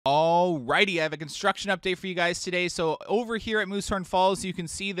Alrighty, I have a construction update for you guys today. So over here at Moosehorn Falls, you can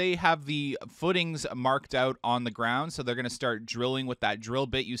see they have the footings marked out on the ground. So they're going to start drilling with that drill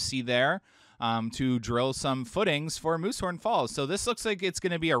bit you see there to drill some footings for Moosehorn Falls. So this looks like it's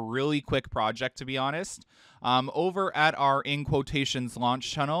going to be a really quick project, to be honest. Over at our, in quotations,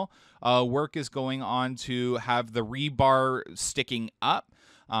 launch tunnel, work is going on to have the rebar sticking up.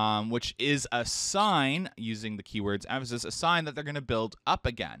 Which is a sign, using the keywords emphasis, a sign that they're going to build up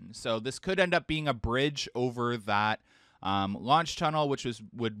again. So this could end up being a bridge over that launch tunnel, which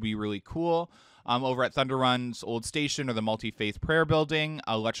would be really cool. Over at Thunder Run's old station, or the Multi-Faith Prayer Building,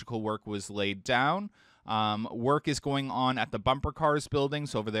 electrical work was laid down. Work is going on at the bumper cars building.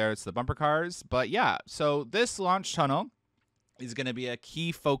 So over there, it's the bumper cars. But yeah, so this launch tunnel is going to be a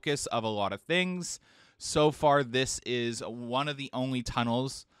key focus of a lot of things. So far, this is one of the only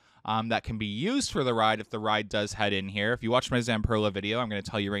tunnels that can be used for the ride if the ride does head in here. If you watch my Zamperla video, I'm going to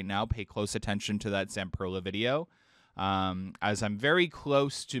tell you right now, pay close attention to that Zamperla video, as I'm very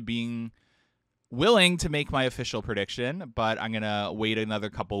close to being willing to make my official prediction, but I'm going to wait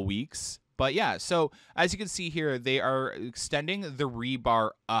another couple weeks. But yeah, so as you can see here, they are extending the rebar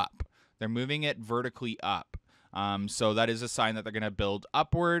up. They're moving it vertically up. So that is a sign that they're going to build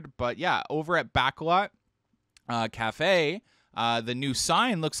upward. But yeah, over at Backlot Cafe, the new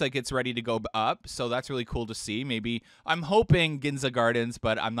sign looks like it's ready to go up. So that's really cool to see. Maybe I'm hoping Ginza Gardens,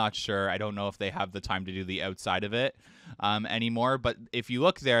 but I'm not sure. I don't know if they have the time to do the outside of it anymore. But if you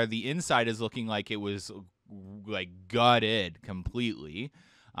look there, the inside is looking like it was like gutted completely.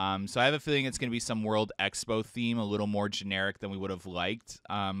 So I have a feeling it's going to be some World Expo theme, a little more generic than we would have liked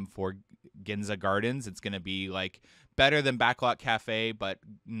for Ginza Gardens. It's going to be like better than Backlot Cafe, but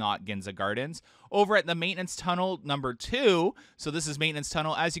not Ginza Gardens. Over at the maintenance tunnel number 2, so this is maintenance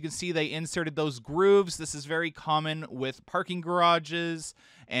tunnel. As you can see, they inserted those grooves. This is very common with parking garages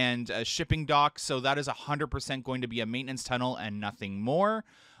and shipping docks, so that is 100% going to be a maintenance tunnel and nothing more.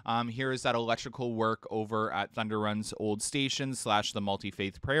 Here is that electrical work over at Thunder Run's old station / the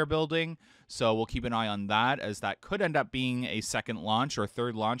Multi-Faith Prayer Building. So we'll keep an eye on that, as that could end up being a second launch or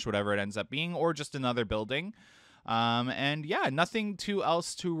third launch, whatever it ends up being, or just another building. And yeah, nothing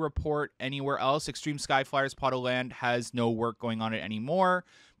else to report anywhere else. Extreme Skyflyers Pot of Land has no work going on it anymore.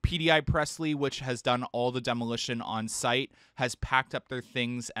 PDI Presley, which has done all the demolition on site, has packed up their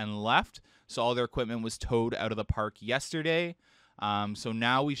things and left. So all their equipment was towed out of the park yesterday. So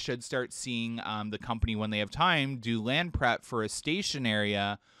now we should start seeing the company, when they have time, do land prep for a station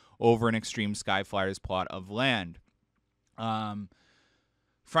area over an Extreme Skyflyers plot of land.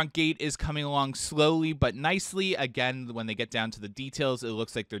 Front gate is coming along slowly but nicely. Again, when they get down to the details, it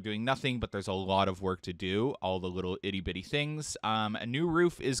looks like they're doing nothing, but there's a lot of work to do, all the little itty-bitty things. A new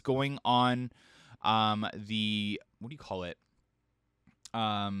roof is going on the, what do you call it?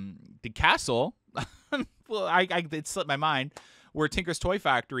 The castle. Well, it slipped my mind. Where Tinker's Toy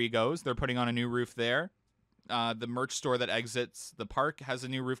Factory goes, they're putting on a new roof there. The merch store that exits the park has a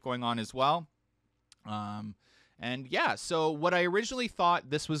new roof going on as well. And yeah, so what I originally thought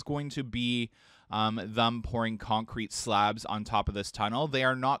this was going to be them pouring concrete slabs on top of this tunnel, they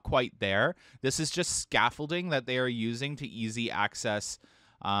are not quite there. This is just scaffolding that they are using to easy access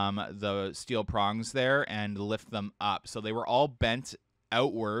the steel prongs there and lift them up. So they were all bent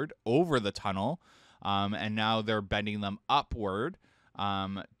outward over the tunnel. And now they're bending them upward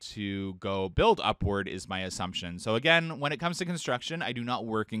to go build upward, is my assumption. So again, when it comes to construction, I do not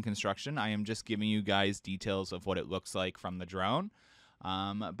work in construction. I am just giving you guys details of what it looks like from the drone.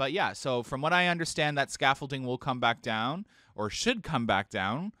 But yeah, so from what I understand, that scaffolding will come back down, or should come back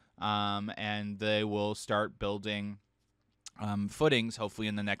down, and they will start building footings hopefully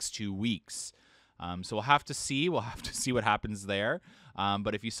in the next 2 weeks. So we'll have to see. We'll have to see what happens there.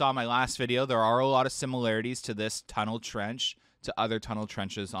 But if you saw my last video, there are a lot of similarities to this tunnel trench to other tunnel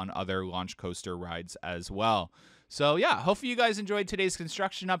trenches on other launch coaster rides as well. So yeah, hopefully you guys enjoyed today's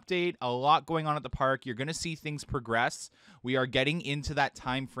construction update. A lot going on at the park. You're going to see things progress. We are getting into that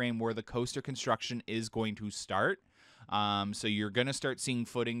time frame where the coaster construction is going to start. So you're going to start seeing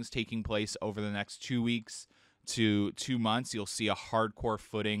footings taking place over the next 2 weeks to 2 months. You'll see a hardcore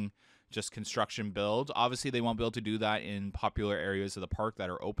footing, just construction build. Obviously, they won't be able to do that in popular areas of the park that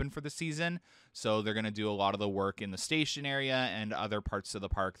are open for the season. So they're going to do a lot of the work in the station area and other parts of the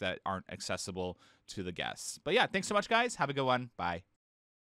park that aren't accessible to the guests. But yeah, thanks so much, guys. Have a good one. Bye.